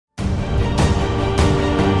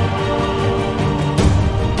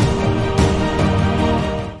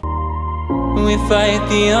We fight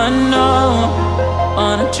the unknown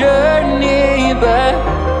on a journey back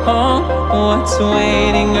home. What's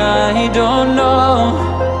waiting, I don't know.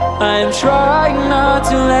 I'm trying not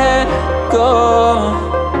to let go,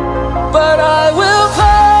 but I will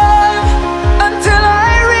climb until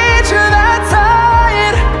I reach that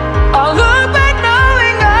side. I'll look back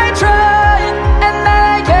knowing I tried, and that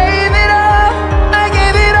I gave it all, I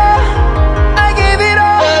gave it all, I gave it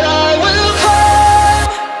all. But I will climb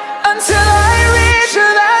until I reach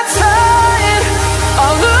that side.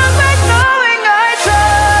 I'll look back knowing I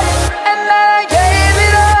tried, and that I gave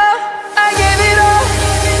it all, I gave it all,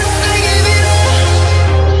 I gave it all.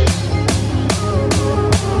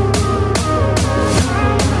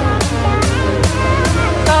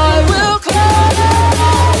 I will climb.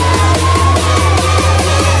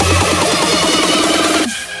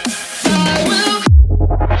 I will.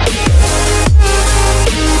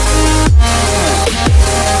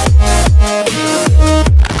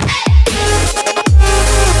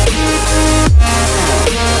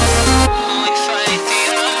 We fight the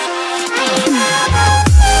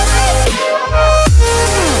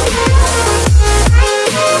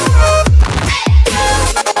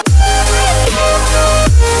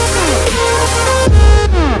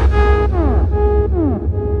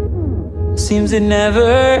Seems it never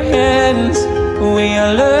ends. We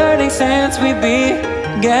are learning since we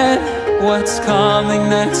began. What's coming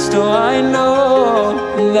next? Oh, I know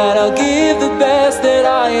that I'll give the best that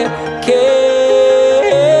I can.